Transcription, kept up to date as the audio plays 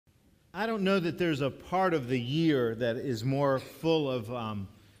I don't know that there's a part of the year that is more full of,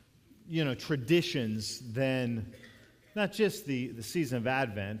 traditions than not just the season of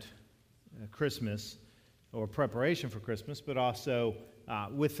Advent, Christmas, or preparation for Christmas, but also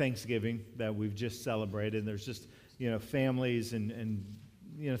with Thanksgiving that we've just celebrated. There's just, families and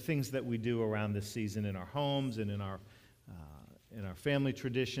things that we do around this season in our homes and in our family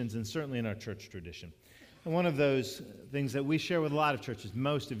traditions and certainly in our church tradition. And one of those things that we share with a lot of churches,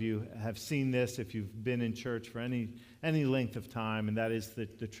 most of you have seen this if you've been in church for any length of time, and that is the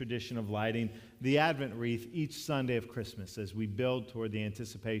tradition of lighting the Advent wreath each Sunday of Christmas as we build toward the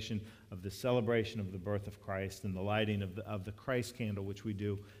anticipation of the celebration of the birth of Christ and the lighting of the Christ candle, which we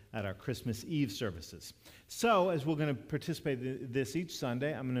do at our Christmas Eve services. So, as we're going to participate in this each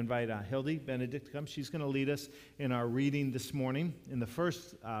Sunday, I'm going to invite Hildy Benedict to come. She's going to lead us in our reading this morning, in the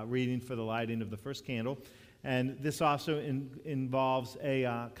first reading for the lighting of the first candle. And this also involves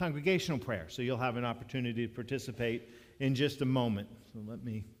a congregational prayer, so you'll have an opportunity to participate in just a moment. So let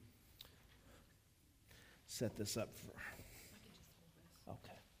me set this up for...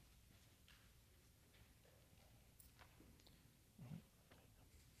 Okay.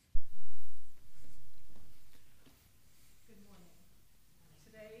 Good morning.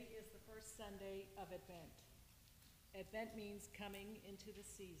 Today is the first Sunday of Advent. Advent means coming into the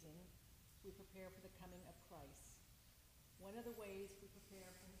season. We prepare for the coming of Christ. One of the ways we prepare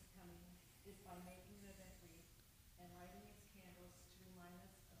for his coming is by making an Advent wreath and lighting its candles to remind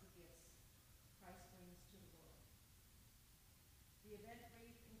us of the gifts Christ brings to the world. The Advent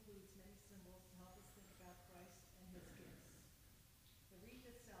wreath includes many symbols to help us think about Christ and his gifts. The wreath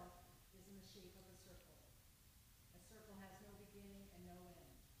itself is in the shape of a circle. A circle has no beginning and no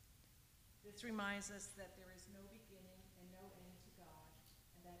end. This reminds us that there is no beginning and no end to God,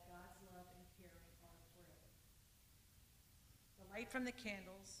 and that God's love and caring are forever. The light from the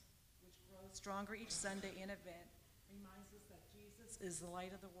candles, which grows stronger each Sunday in Advent, reminds us that Jesus is the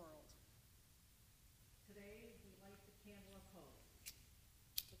light of the world. Today, we light the candle of hope.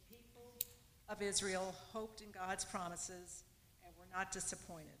 The people of Israel hoped in God's promises and were not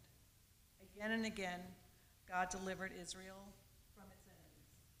disappointed. Again and again, God delivered Israel from its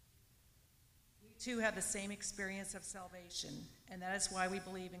enemies. We too have the same experience of salvation, and that is why we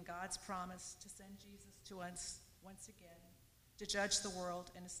believe in God's promise to send Jesus to us once again to judge the world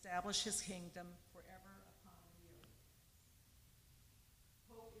and establish his kingdom forever upon the earth.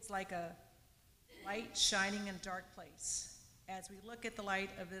 Hope is like a light shining in a dark place. As we look at the light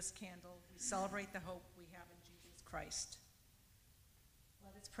of this candle, we celebrate the hope we have in Jesus Christ.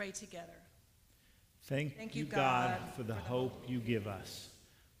 Let us pray together. Thank you, God, for the hope you give us.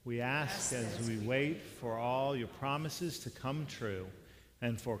 We ask as we wait for all your promises to come true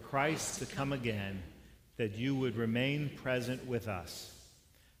and for Christ to come again, that you would remain present with us.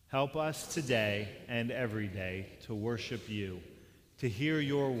 Help us today and every day to worship you, to hear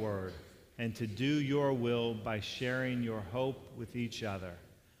your word, and to do your will by sharing your hope with each other.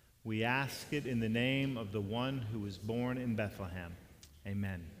 We ask it in the name of the one who was born in Bethlehem.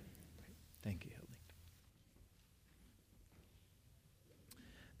 Amen. Thank you, Hildy.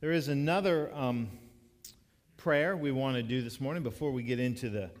 There is another prayer we want to do this morning before I get into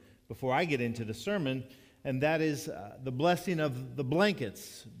the sermon, and that is the blessing of the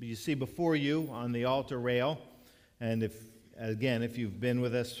blankets. You see before you on the altar rail, and if you've been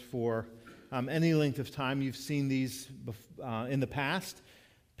with us for any length of time, you've seen these in the past,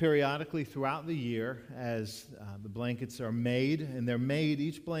 periodically throughout the year as the blankets are made, and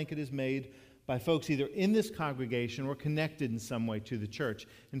each blanket is made by folks either in this congregation or connected in some way to the church.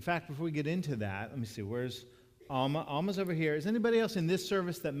 In fact, before we get into that, let me see, where's Alma? Alma's over here. Is anybody else in this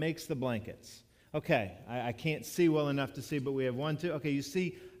service that makes the blankets? Okay, I can't see well enough to see, but we have 1, 2. Okay, you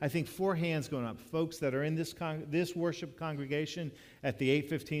see, I think 4 hands going up. Folks that are in this worship congregation at the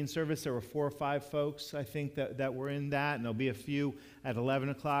 8:15 service, there were 4 or 5 folks, I think, that were in that, and there'll be a few at 11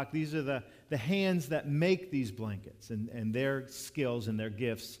 o'clock. These are the hands that make these blankets, and their skills and their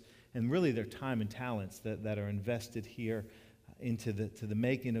gifts, and really their time and talents that are invested here into the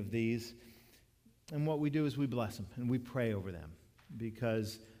making of these. And what we do is we bless them, and we pray over them,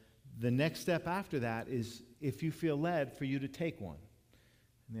 because the next step after that is, if you feel led, for you to take one.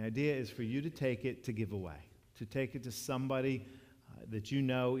 And the idea is for you to take it to give away, to take it to somebody that you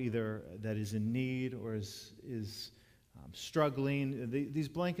know either that is in need or is struggling. These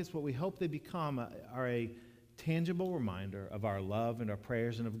blankets, what we hope they become, are a tangible reminder of our love and our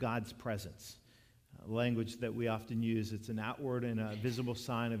prayers and of God's presence. Language that we often use, it's an outward and a visible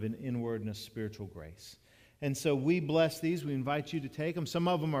sign of an inward and a spiritual grace. And so we bless these. We invite you to take them. Some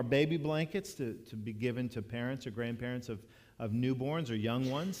of them are baby blankets to be given to parents or grandparents of newborns or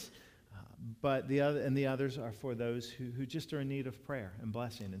young ones. But the others are for those who just are in need of prayer and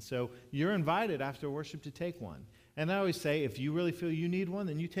blessing. And so you're invited after worship to take one. And I always say, if you really feel you need one,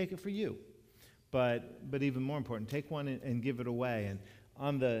 then you take it for you. But even more important, take one and give it away. And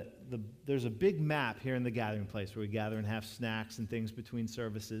on there's a big map here in the gathering place where we gather and have snacks and things between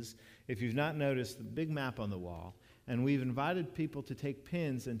services. If you've not noticed, the big map on the wall. And we've invited people to take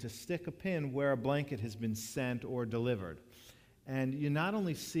pins and to stick a pin where a blanket has been sent or delivered. And you not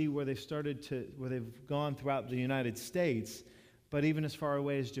only see where they've gone throughout the United States, but even as far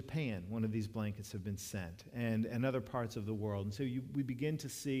away as Japan, one of these blankets have been sent, and other parts of the world. And so we begin to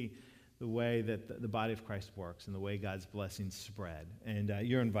see the way that the body of Christ works and the way God's blessings spread. And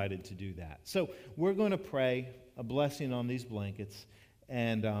you're invited to do that. So we're going to pray a blessing on these blankets,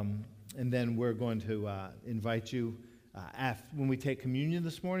 and then we're going to invite you, when we take communion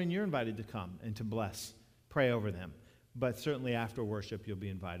this morning, you're invited to come and to bless, pray over them. But certainly after worship, you'll be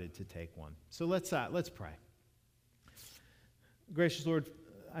invited to take one. So let's pray. Gracious Lord,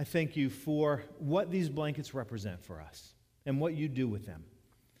 I thank you for what these blankets represent for us and what you do with them.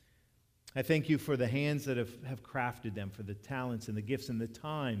 I thank you for the hands that have crafted them, for the talents and the gifts and the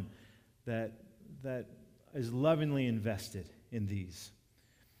time that is lovingly invested in these.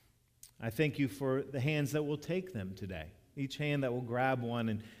 I thank you for the hands that will take them today, each hand that will grab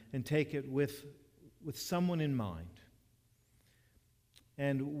one and take it with someone in mind.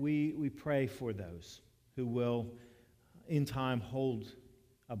 And we pray for those who will, in time, hold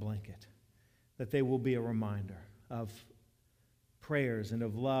a blanket, that they will be a reminder of prayers and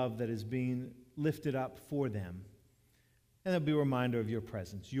of love that is being lifted up for them. And they'll be a reminder of your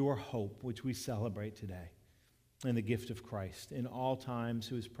presence, your hope, which we celebrate today, and the gift of Christ in all times,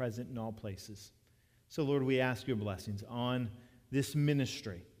 who is present in all places. So, Lord, we ask your blessings on this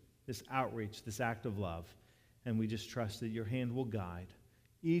ministry, this outreach, this act of love, and we just trust that your hand will guide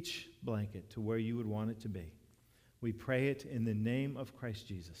each blanket to where you would want it to be. We pray it in the name of Christ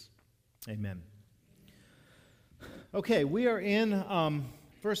Jesus. Amen. Okay, we are in 1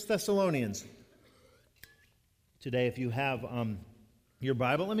 Thessalonians. Today, if you have your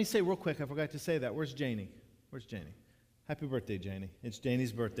Bible, let me say real quick, I forgot to say that. Where's Janie? Where's Janie? Happy birthday, Janie. It's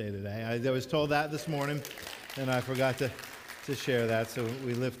Janie's birthday today. I was told that this morning, and I forgot to share that, so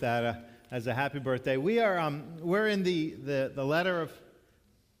we lift that as a happy birthday. We're in the letter of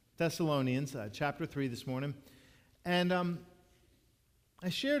Thessalonians, chapter 3 this morning. And I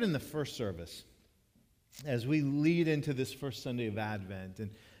shared in the first service, as we lead into this first Sunday of Advent.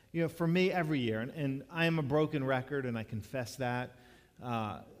 And, for me, every year, and I am a broken record, and I confess that,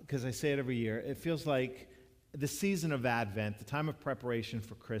 because I say it every year, it feels like the season of Advent, the time of preparation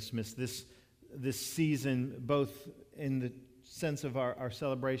for Christmas, this season, both in the sense of our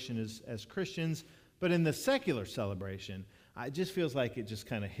celebration as Christians, but in the secular celebration, it just feels like it just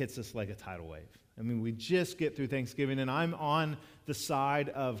kind of hits us like a tidal wave. I mean, we just get through Thanksgiving, and I'm on the side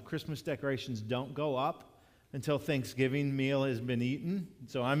of Christmas decorations don't go up until Thanksgiving meal has been eaten.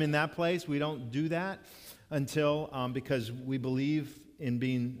 So I'm in that place. We don't do that until, because we believe in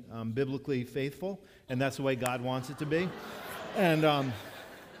being biblically faithful, and that's the way God wants it to be. And I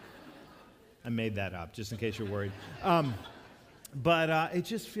made that up, just in case you're worried. But it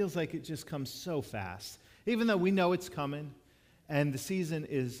just feels like it just comes so fast, even though we know it's coming. And the season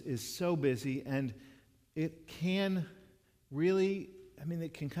is so busy, and it can really,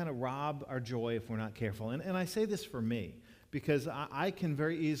 it can kind of rob our joy if we're not careful. And I say this for me, because I can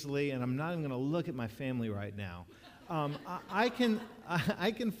very easily, and I'm not even going to look at my family right now, I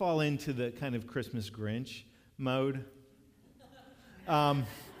can fall into the kind of Christmas Grinch mode,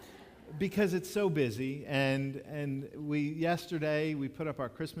 because it's so busy. And yesterday we put up our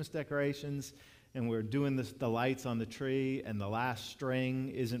Christmas decorations, and we're doing the lights on the tree, and the last string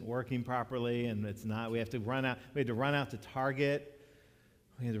isn't working properly, and it's not. We had to run out to Target.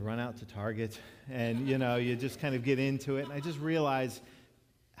 And you just kind of get into it, and I just realize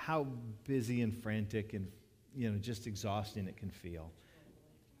how busy and frantic and just exhausting it can feel.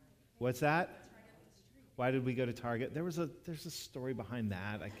 What's that? Why did we go to Target? There's a story behind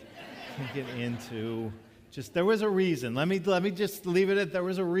that I can't get into. Just there was a reason. Let me just leave it at there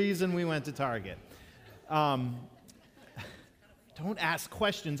was a reason we went to Target. Don't ask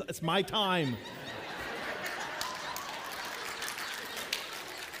questions. It's my time.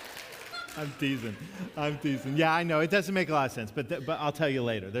 I'm teasing. Yeah, I know. It doesn't make a lot of sense, but I'll tell you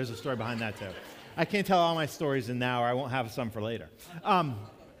later. There's a story behind that, too. I can't tell all my stories in now, or I won't have some for later.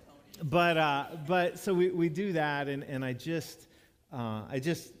 But so we do that, and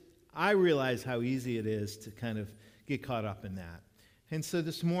I realize how easy it is to kind of get caught up in that. And so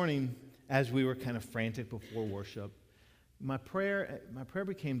this morning, as we were kind of frantic before worship, my prayer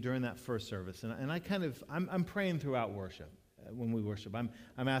became during that first service, and I'm praying throughout worship. When we worship, I'm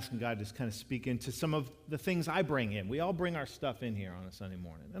asking God to just kind of speak into some of the things I bring in. We all bring our stuff in here on a Sunday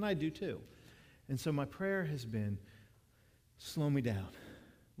morning, and I do too. And so my prayer has been, slow me down.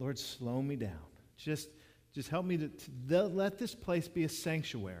 Lord, slow me down. Just help me to let this place be a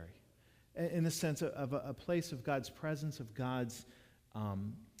sanctuary in the sense of a place of God's presence, of God's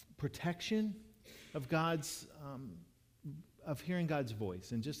protection, of God's of hearing God's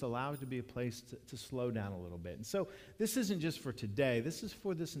voice, and just allow it to be a place to slow down a little bit. And so this isn't just for today. This is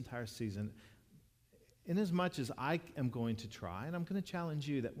for this entire season. Inasmuch as I am going to try, and I'm going to challenge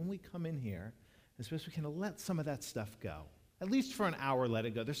you that when we come in here, especially we can let some of that stuff go. At least for an hour, let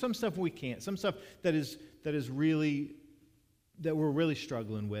it go. There's some stuff we can't. Some stuff that we're really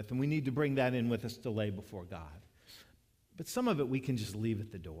struggling with, and we need to bring that in with us to lay before God. But some of it we can just leave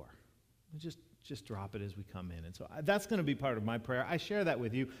at the door. We just drop it as we come in. And so that's going to be part of my prayer. I share that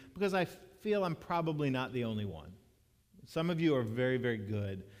with you because I feel I'm probably not the only one. Some of you are very, very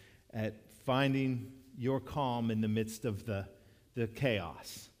good at finding your calm in the midst of the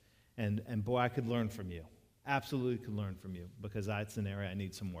chaos. And boy, I could learn from you. Absolutely could learn from you, because that's an area I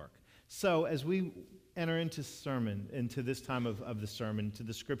need some work. So as we enter into this time of the sermon, to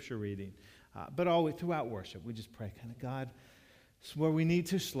the scripture reading, but always throughout worship, we just pray, kind of, God, where we need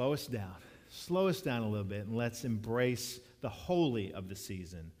to slow us down. Slow us down a little bit, and let's embrace the holy of the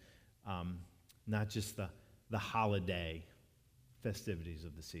season, not just the holiday festivities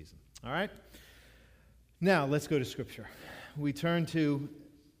of the season. All right? Now, let's go to Scripture. We turn to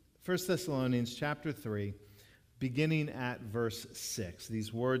 1 Thessalonians chapter 3, beginning at verse 6.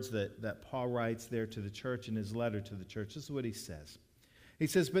 These words that Paul writes there to the church in his letter to the church. This is what he says. He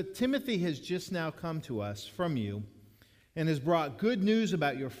says, "But Timothy has just now come to us from you, and has brought good news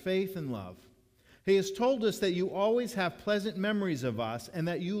about your faith and love. He has told us that you always have pleasant memories of us and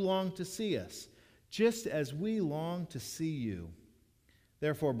that you long to see us, just as we long to see you.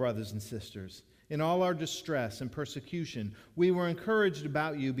 Therefore, brothers and sisters, in all our distress and persecution, we were encouraged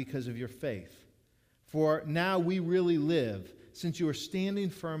about you because of your faith. For now we really live, since you are standing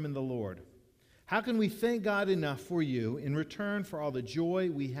firm in the Lord. How can we thank God enough for you in return for all the joy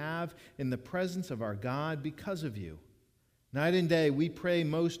we have in the presence of our God because of you? Night and day we pray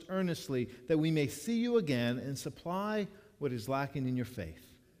most earnestly that we may see you again and supply what is lacking in your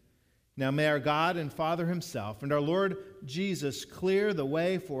faith. Now may our God and Father himself and our Lord Jesus clear the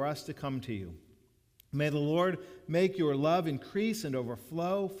way for us to come to you. May the Lord make your love increase and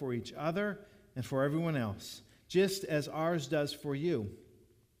overflow for each other and for everyone else, just as ours does for you.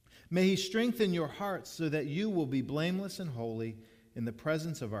 May he strengthen your hearts so that you will be blameless and holy in the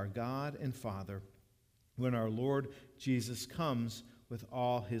presence of our God and Father when our Lord Jesus comes with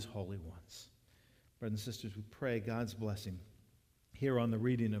all his holy ones." Brothers and sisters, we pray God's blessing here on the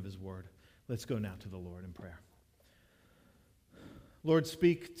reading of his word. Let's go now to the Lord in prayer. Lord,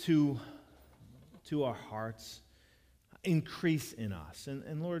 speak to our hearts. Increase in us.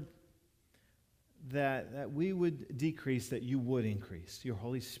 And Lord, that we would decrease, that you would increase. Your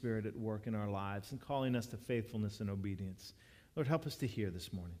Holy Spirit at work in our lives and calling us to faithfulness and obedience. Lord, help us to hear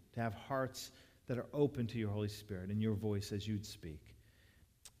this morning, to have hearts that are open to your Holy Spirit and your voice as you'd speak.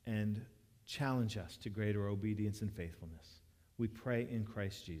 And challenge us to greater obedience and faithfulness. We pray in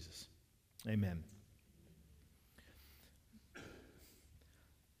Christ Jesus. Amen.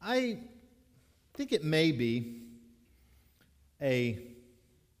 I think it may be a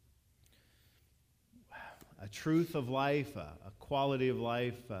truth of life, a quality of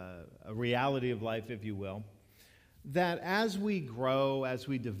life, a reality of life, if you will, that as we grow, as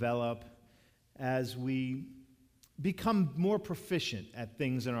we develop, as we become more proficient at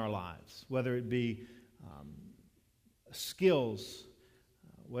things in our lives, whether it be skills,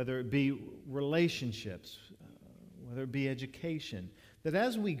 whether it be relationships, whether it be education, that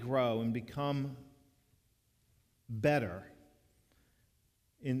as we grow and become better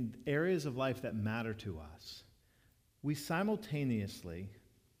in areas of life that matter to us, we simultaneously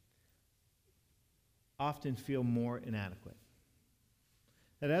often feel more inadequate.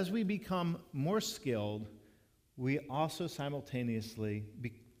 That as we become more skilled, we also simultaneously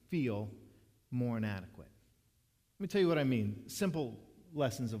feel more inadequate. Let me tell you what I mean. Simple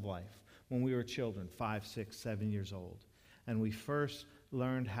lessons of life. When we were children, 5, 6, 7 years old, and we first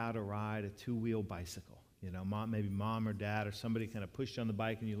learned how to ride a two-wheel bicycle. You know, maybe mom or dad or somebody kind of pushed you on the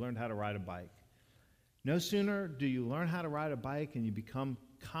bike and you learned how to ride a bike. No sooner do you learn how to ride a bike and you become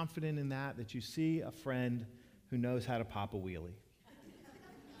confident in that you see a friend who knows how to pop a wheelie.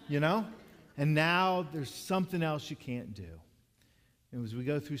 You know? And now there's something else you can't do. And as we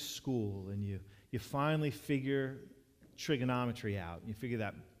go through school and you finally figure trigonometry out. You figure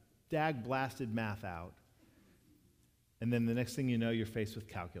that dag-blasted math out. And then the next thing you know, you're faced with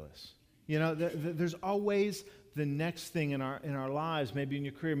calculus. There's always the next thing in our lives, maybe in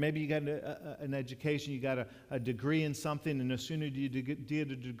your career. Maybe you got an education, you got a degree in something, and no sooner do you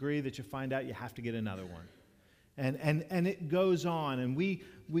get a degree that you find out you have to get another one. And it goes on, and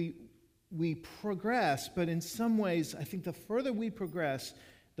we progress, but in some ways, I think the further we progress,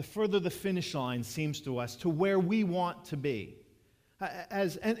 the further the finish line seems to us, to where we want to be.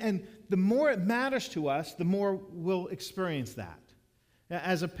 And the more it matters to us, the more we'll experience that.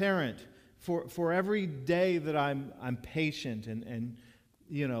 As a parent, for every day that I'm patient and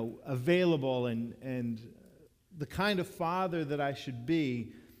available and the kind of father that I should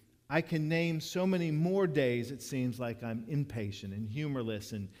be, I can name so many more days it seems like I'm impatient and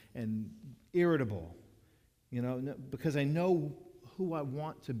humorless and irritable, because I know who I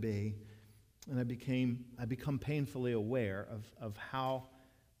want to be, and I become painfully aware of how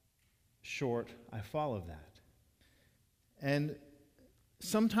short I fall of that. And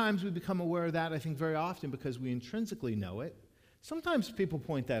sometimes we become aware of that, I think, very often because we intrinsically know it. Sometimes people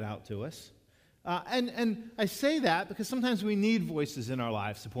point that out to us. And I say that because sometimes we need voices in our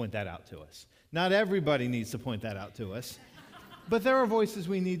lives to point that out to us. Not everybody needs to point that out to us. But there are voices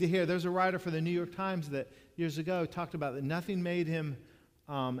we need to hear. There's a writer for the New York Times that years ago talked about that nothing made him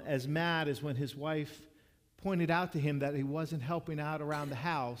as mad as when his wife pointed out to him that he wasn't helping out around the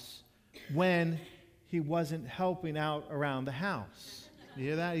house when he wasn't helping out around the house. You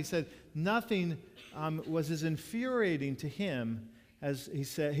hear that? He said nothing was as infuriating to him as he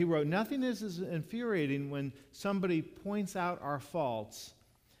said. He wrote, "Nothing is as infuriating when somebody points out our faults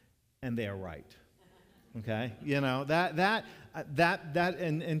and they are right." Okay,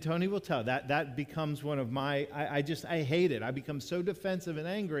 and Tony will tell that becomes one of my. I hate it. I become so defensive and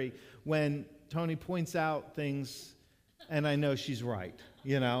angry when Tony points out things, and I know she's right.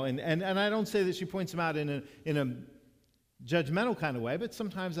 And I don't say that she points them out in a judgmental kind of way, but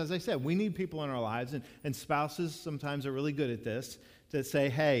sometimes, as I said, we need people in our lives, and spouses sometimes are really good at this, to say,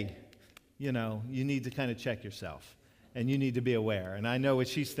 hey, you need to kind of check yourself, and you need to be aware. And I know what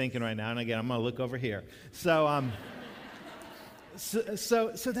she's thinking right now, and again, I'm going to look over here. So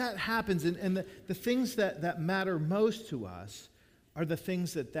that happens, and the things that matter most to us are the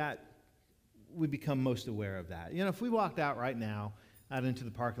things that we become most aware of that. If we walked out right now, out into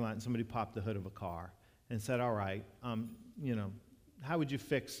the parking lot, and somebody popped the hood of a car and said, all right, how would you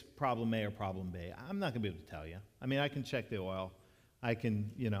fix problem A or problem B? I'm not going to be able to tell you. I mean, I can check the oil. I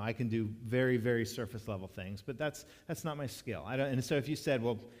can do very, very surface level things, but that's not my skill. And so if you said,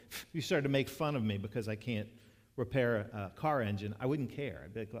 well, you started to make fun of me because I can't repair a car engine, I wouldn't care.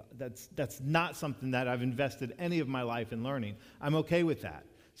 I'd be like, well, that's not something that I've invested any of my life in learning. I'm okay with that.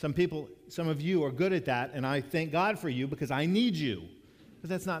 Some of you are good at that, and I thank God for you because I need you, but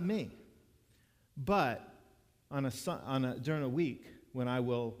that's not me. But during a week, when I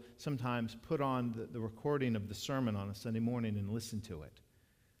will sometimes put on the recording of the sermon on a Sunday morning and listen to it,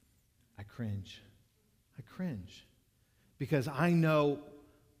 I cringe. Because I know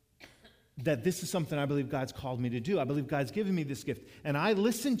that this is something I believe God's called me to do. I believe God's given me this gift. And I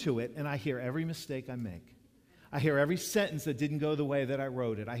listen to it, and I hear every mistake I make. I hear every sentence that didn't go the way that I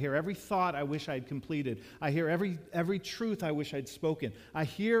wrote it. I hear every thought I wish I'd completed. I hear every truth I wish I'd spoken. I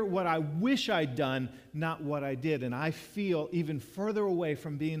hear what I wish I'd done, not what I did. And I feel even further away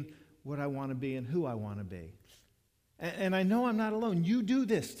from being what I want to be and who I want to be. And I know I'm not alone. You do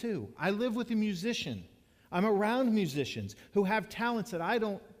this too. I live with a musician. I'm around musicians who have talents that I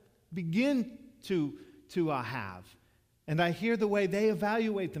don't begin to have. And I hear the way they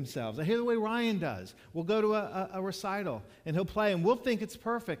evaluate themselves. I hear the way Ryan does. We'll go to a recital, and he'll play, and we'll think it's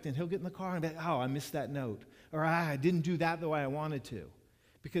perfect, and he'll get in the car and be like, oh, I missed that note. Or I didn't do that the way I wanted to.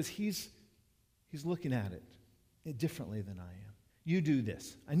 Because he's looking at it differently than I am. You do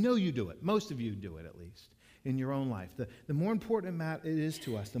this. I know you do it. Most of you do it, at least, in your own life. The more important it is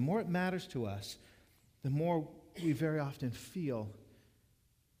to us, the more it matters to us, the more we very often feel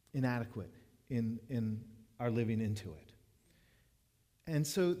inadequate in our living into it. And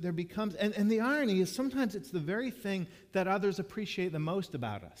so there becomes, and the irony is sometimes it's the very thing that others appreciate the most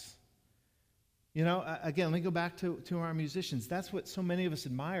about us. Again, let me go back to our musicians. That's what so many of us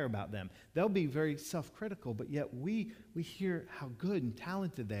admire about them. They'll be very self-critical, but yet we hear how good and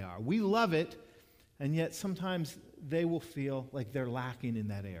talented they are. We love it, and yet sometimes they will feel like they're lacking in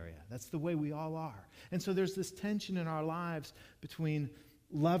that area. That's the way we all are. And so there's this tension in our lives between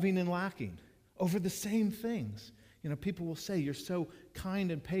loving and lacking over the same things. People will say, you're so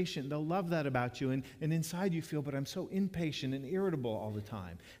kind and patient. They'll love that about you. And inside you feel, but I'm so impatient and irritable all the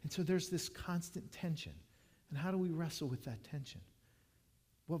time. And so there's this constant tension. And how do we wrestle with that tension?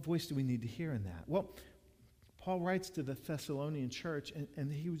 What voice do we need to hear in that? Well, Paul writes to the Thessalonian church,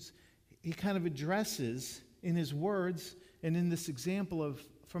 and he kind of addresses in his words and in this example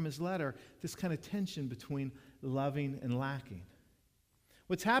from his letter, this kind of tension between loving and lacking.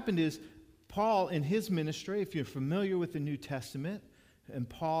 What's happened is Paul, in his ministry, if you're familiar with the New Testament, and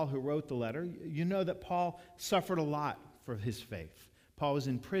Paul, who wrote the letter, you know that Paul suffered a lot for his faith. Paul was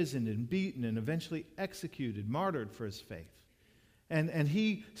imprisoned and beaten and eventually executed, martyred for his faith. And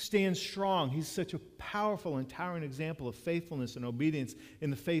he stands strong. He's such a powerful and towering example of faithfulness and obedience in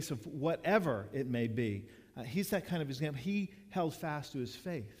the face of whatever it may be. He's that kind of example. He held fast to his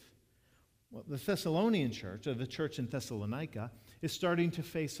faith. Well, the Thessalonian church, or the church in Thessalonica, is starting to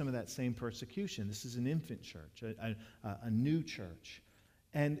face some of that same persecution. This is an infant church, a new church.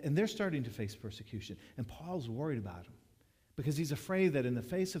 And they're starting to face persecution. And Paul's worried about them because he's afraid that in the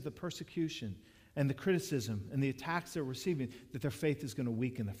face of the persecution and the criticism and the attacks they're receiving, that their faith is going to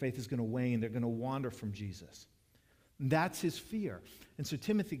weaken, their faith is going to wane, they're going to wander from Jesus. And that's his fear. And so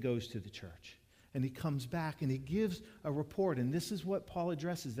Timothy goes to the church, and he comes back, and he gives a report, and this is what Paul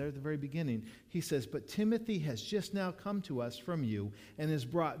addresses there at the very beginning. He says, "But Timothy has just now come to us from you and has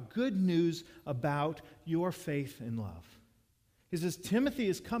brought good news about your faith and love." He says, Timothy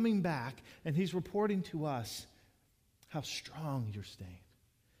is coming back, and he's reporting to us how strong you're staying,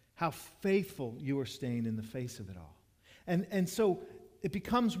 how faithful you are staying in the face of it all. And so it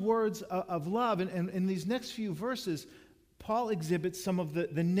becomes words of love. And in these next few verses, Paul exhibits some of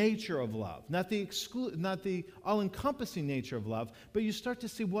the nature of love, not the all-encompassing nature of love, but you start to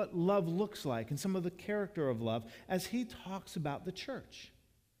see what love looks like and some of the character of love as he talks about the church.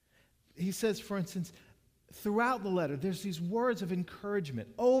 He says, for instance, throughout the letter, there's these words of encouragement,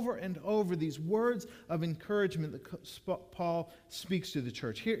 over and over, these words of encouragement that Paul speaks to the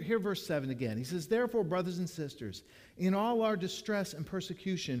church. Here verse 7 again. He says, "Therefore, brothers and sisters, in all our distress and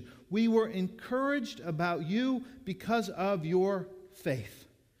persecution, we were encouraged about you because of your faith.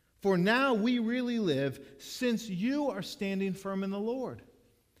 For now we really live, since you are standing firm in the Lord."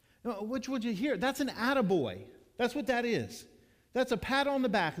 Now, which would you hear? That's an attaboy. That's what that is. That's a pat on the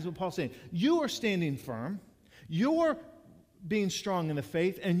back, is what Paul's saying. You are standing firm. You're being strong in the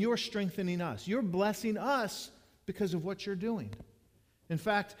faith, and you're strengthening us. You're blessing us because of what you're doing. In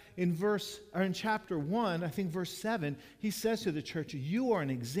fact, in chapter 1, I think verse 7, he says to the church, you are an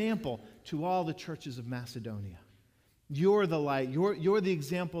example to all the churches of Macedonia. You're the light. You're the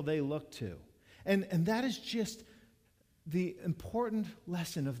example they look to. And that is just the important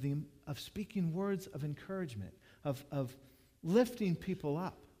lesson of speaking words of encouragement, of lifting people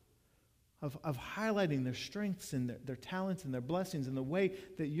up, of highlighting their strengths and their talents and their blessings and the way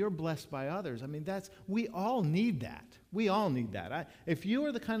that you're blessed by others. I mean, we all need that. We all need that. If you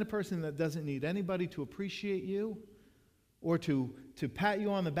are the kind of person that doesn't need anybody to appreciate you or to pat you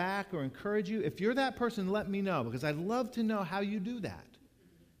on the back or encourage you, if you're that person, let me know, because I'd love to know how you do that.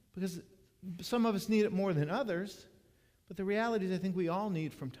 Because some of us need it more than others, but the reality is I think we all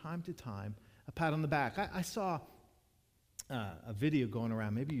need from time to time a pat on the back. I saw a video going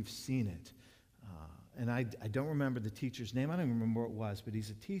around. Maybe you've seen it. And I don't remember the teacher's name. I don't even remember what it was, but he's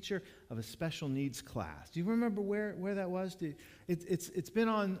a teacher of a special needs class. Do you remember where that was? It's been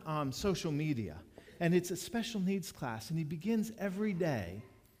on social media. And it's a special needs class. And he begins every day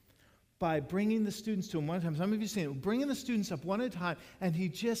by bringing the students to him one at a time. Some of you have seen it. Bringing the students up one at a time, and he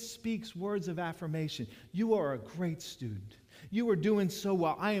just speaks words of affirmation. You are a great student. You are doing so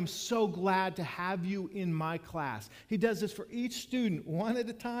well. I am so glad to have you in my class. He does this for each student one at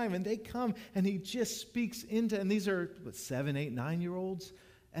a time, and they come, and he just speaks into, and these are 7, 8, 9-year-olds,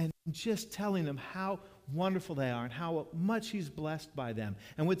 and just telling them how wonderful they are and how much he's blessed by them.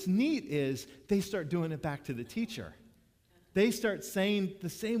 And what's neat is they start doing it back to the teacher. They start saying the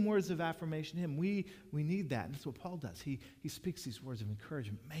same words of affirmation to him. We need that. And that's what Paul does. He speaks these words of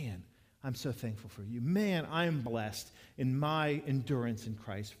encouragement. Man, I'm so thankful for you. Man, I am blessed in my endurance in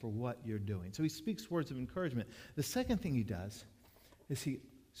Christ for what you're doing. So he speaks words of encouragement. The second thing he does is he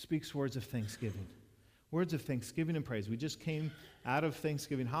speaks words of thanksgiving. Words of thanksgiving and praise. We just came out of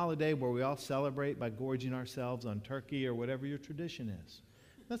Thanksgiving holiday where we all celebrate by gorging ourselves on turkey or whatever your tradition is.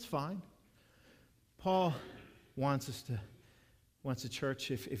 That's fine. Paul wants the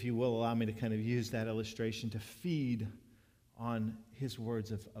church, if you will allow me to kind of use that illustration, to feed on his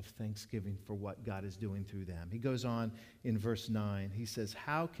words of thanksgiving for what God is doing through them. He goes on in verse 9. He says,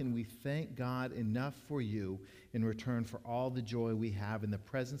 "How can we thank God enough for you in return for all the joy we have in the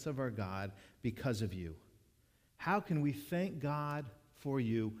presence of our God because of you?" How can we thank God for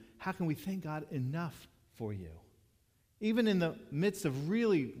you? How can we thank God enough for you? Even in the midst of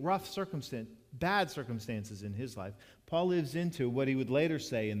really rough bad circumstances in his life, Paul lives into what he would later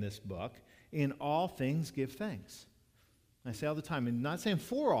say in this book, in all things give thanks. I say all the time, I'm not saying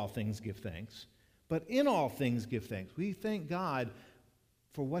for all things give thanks, but in all things give thanks. We thank God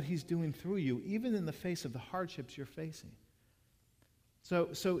for what he's doing through you, even in the face of the hardships you're facing.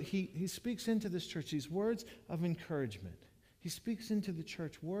 So he speaks into this church these words of encouragement. He speaks into the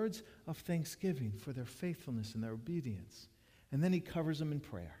church words of thanksgiving for their faithfulness and their obedience. And then he covers them in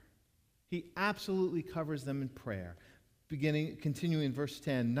prayer. He absolutely covers them in prayer. Continuing in verse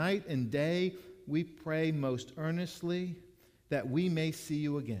 10, night and day we pray most earnestly that we may see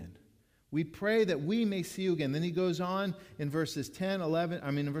you again. We pray that we may see you again. Then he goes on in verses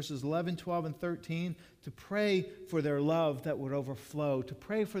 11, 12, and 13 to pray for their love that would overflow, to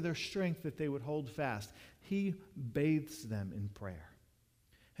pray for their strength that they would hold fast. He bathes them in prayer.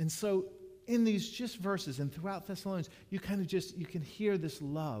 And so in these just verses and throughout Thessalonians, you can hear this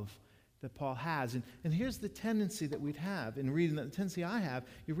love that Paul has. And here's the tendency that we'd have in reading that, the tendency I have,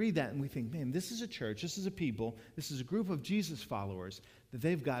 you read that and we think, man, this is a church, this is a people, this is a group of Jesus followers, that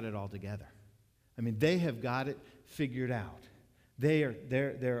they've got it all together. I mean, they have got it figured out. They're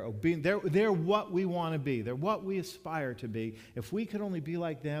obedient. They're what we want to be. They're what we aspire to be. If we could only be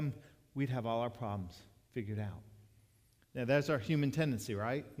like them, we'd have all our problems figured out. Now, that's our human tendency,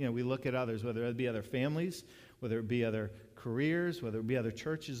 right? You know, we look at others, whether it be other families, whether it be other careers, whether it be other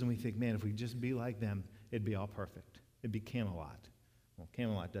churches, and we think, man, if we just be like them, it'd be all perfect. It'd be Camelot. Well,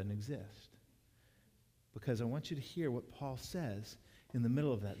 Camelot doesn't exist. Because I want you to hear what Paul says in the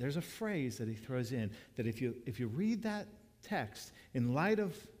middle of that. There's a phrase that he throws in that if you read that text in light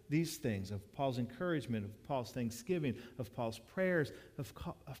of these things, of Paul's encouragement, of Paul's thanksgiving, of Paul's prayers, of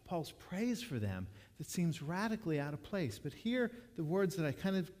Paul's praise for them, that seems radically out of place. But here, the words that I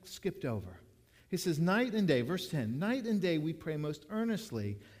kind of skipped over. He says, night and day, verse 10, night and day we pray most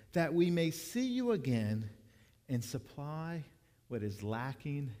earnestly that we may see you again and supply what is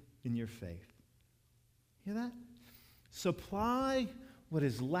lacking in your faith. Hear that? Supply what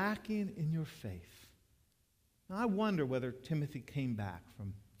is lacking in your faith. Now, I wonder whether Timothy came back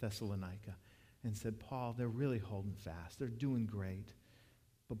from Thessalonica and said, Paul, they're really holding fast. They're doing great.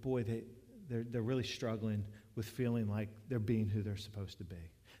 But boy, they're really struggling with feeling like they're being who they're supposed to be.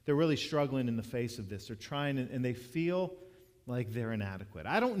 They're really struggling in the face of this. They're trying, and they feel like they're inadequate.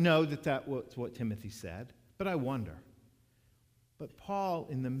 I don't know that was what Timothy said, but I wonder. But Paul,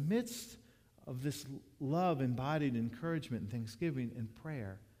 in the midst of this love embodied encouragement and thanksgiving and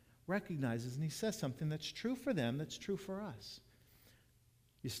prayer, recognizes, and he says something that's true for them, that's true for us.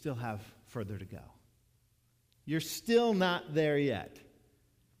 You still have further to go. You're still not there yet.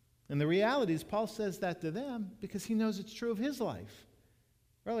 And the reality is, Paul says that to them because he knows it's true of his life.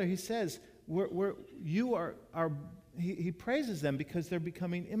 Earlier, he says, he praises them because they're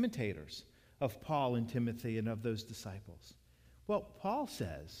becoming imitators of Paul and Timothy and of those disciples. Well, Paul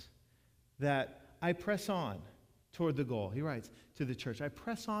says that I press on toward the goal. He writes to the church, I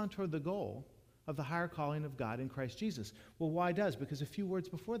press on toward the goal of the higher calling of God in Christ Jesus. Well, why does? Because a few words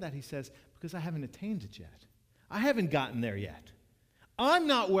before that he says, because I haven't attained it yet. I haven't gotten there yet. I'm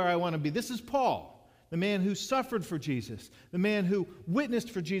not where I want to be. This is Paul, the man who suffered for Jesus, the man who witnessed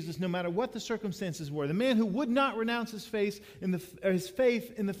for Jesus no matter what the circumstances were, the man who would not renounce his faith in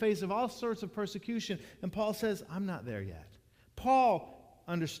the face of all sorts of persecution. And Paul says, I'm not there yet. Paul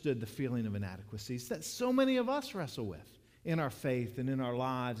understood the feeling of inadequacies that so many of us wrestle with in our faith and in our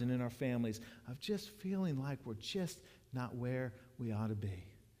lives and in our families, of just feeling like we're just not where we ought to be.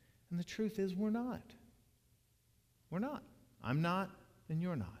 And the truth is, we're not. We're not. I'm not, and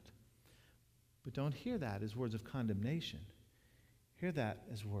you're not. But don't hear that as words of condemnation. Hear that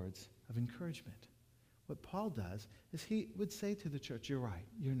as words of encouragement. What Paul does is he would say to the church, you're right,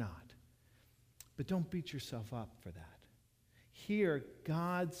 you're not. But don't beat yourself up for that. Hear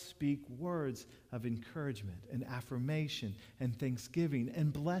God speak words of encouragement and affirmation and thanksgiving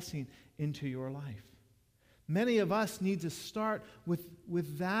and blessing into your life. Many of us need to start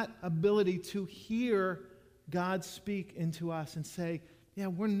with that ability to hear God speak into us and say, yeah,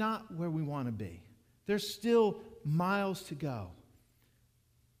 we're not where we want to be. There's still miles to go.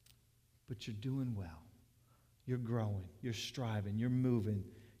 But you're doing well. You're growing. You're striving. You're moving.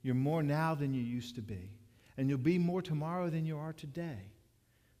 You're more now than you used to be. And you'll be more tomorrow than you are today.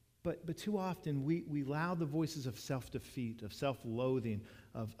 But too often we allow the voices of self-defeat, of self-loathing,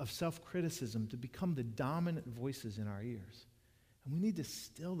 of self-criticism to become the dominant voices in our ears. And we need to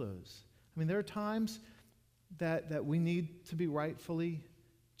still those. I mean, there are times that we need to be rightfully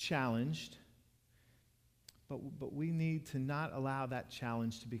challenged, but we need to not allow that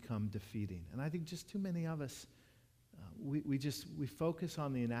challenge to become defeating. And I think just too many of us, we focus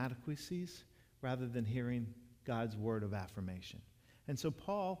on the inadequacies. rather than hearing God's word of affirmation. And so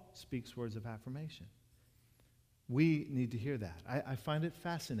Paul speaks words of affirmation. We need to hear that. I find it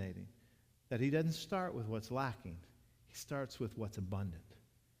fascinating that he doesn't start with what's lacking. He starts with what's abundant.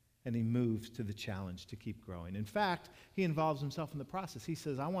 And he moves to the challenge to keep growing. In fact, he involves himself in the process. He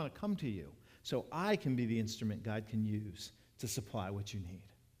says, I want to come to you so I can be the instrument God can use to supply what you need.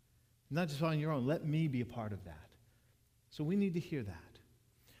 Not just on your own. Let me be a part of that. So we need to hear that.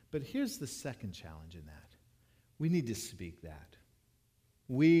 But here's the second challenge in that. We need to speak that.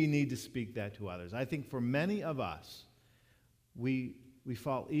 We need to speak that to others. I think for many of us, we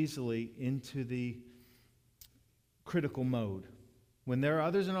fall easily into the critical mode. When there are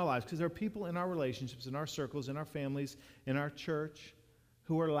others in our lives, because there are people in our relationships, in our circles, in our families, in our church,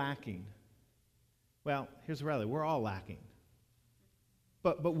 who are lacking. Well, here's the reality. We're all lacking.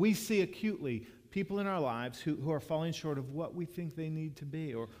 But we see acutely people in our lives who are falling short of what we think they need to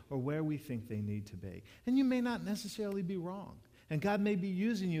be or where we think they need to be. And you may not necessarily be wrong. And God may be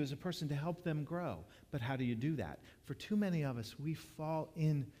using you as a person to help them grow. But how do you do that? For too many of us, we fall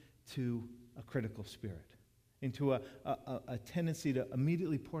into a critical spirit, into a tendency to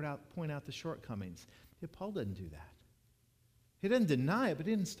immediately point out the shortcomings. Yeah, Paul doesn't do that. He doesn't deny it, but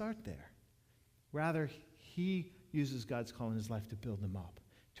he didn't start there. Rather, he uses God's call in his life to build them up,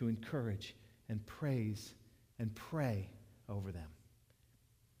 to encourage and praise and pray over them.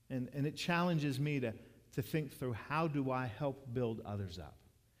 And it challenges me to think through, how do I help build others up?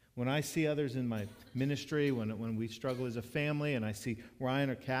 When I see others in my ministry, when we struggle as a family, and I see Ryan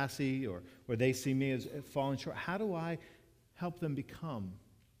or Cassie, or they see me as falling short, how do I help them become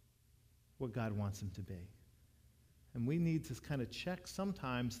what God wants them to be? And we need to kind of check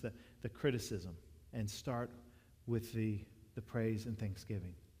sometimes the criticism and start with the praise and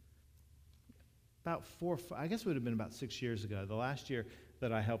thanksgiving. About I guess it would have been about 6 years ago, the last year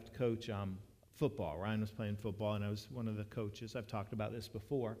that I helped coach football. Ryan was playing football, and I was one of the coaches. I've talked about this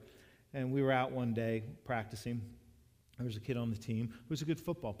before. And we were out one day practicing. There was a kid on the team who was a good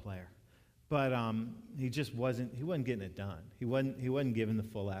football player. But he just wasn't getting it done. He wasn't giving the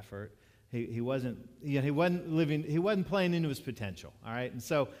full effort. He wasn't playing into his potential, all right? And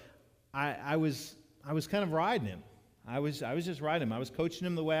so I was kind of riding him. I was just riding him. I was coaching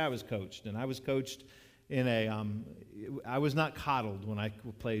him the way I was coached, and I was coached in I was not coddled when I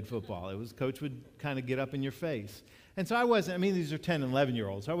played football. It was, coach would kind of get up in your face. And so these are 10 and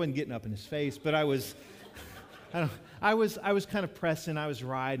 11-year-olds, so I wasn't getting up in his face, but I was kind of pressing, I was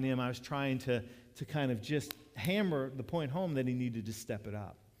riding him, I was trying to kind of just hammer the point home that he needed to step it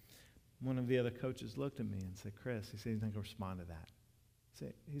up. One of the other coaches looked at me and said, Chris, he said, he's not going to respond to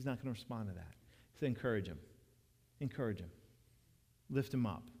that. He's not going to respond to that. He said, encourage him. Encourage him. Lift him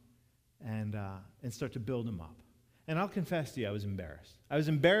up. And start to build him up. And I'll confess to you, I was embarrassed. I was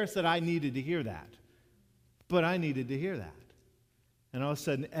embarrassed that I needed to hear that. But I needed to hear that. And all of a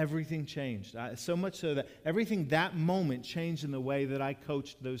sudden, everything changed. So much so that everything that moment changed in the way that I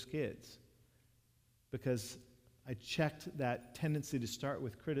coached those kids. Because I checked that tendency to start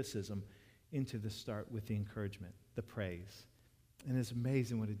with criticism into the start with the encouragement, the praise. And it's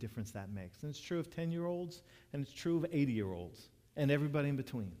amazing what a difference that makes. And it's true of 10-year-olds, and it's true of 80-year-olds, and everybody in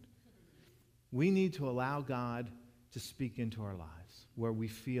between. We need to allow God to speak into our lives where we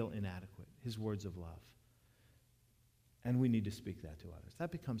feel inadequate, his words of love. And we need to speak that to others.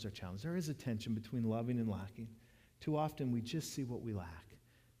 That becomes our challenge. There is a tension between loving and lacking. Too often we just see what we lack.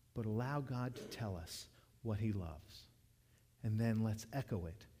 But allow God to tell us what he loves. And then let's echo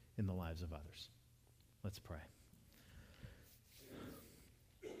it in the lives of others. Let's pray.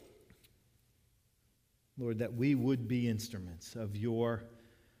 Lord, that we would be instruments of your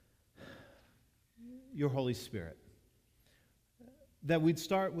Holy Spirit. That we'd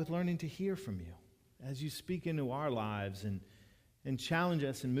start with learning to hear from you as you speak into our lives and challenge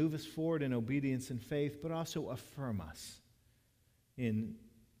us and move us forward in obedience and faith, but also affirm us in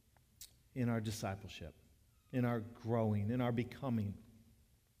our discipleship, in our growing, in our becoming.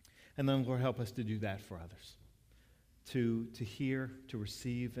 And then, Lord, help us to do that for others. To hear, to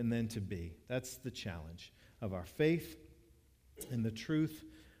receive, and then to be. That's the challenge of our faith and the truth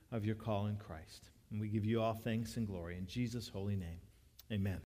of your call in Christ. And we give you all thanks and glory in Jesus' holy name. Amen.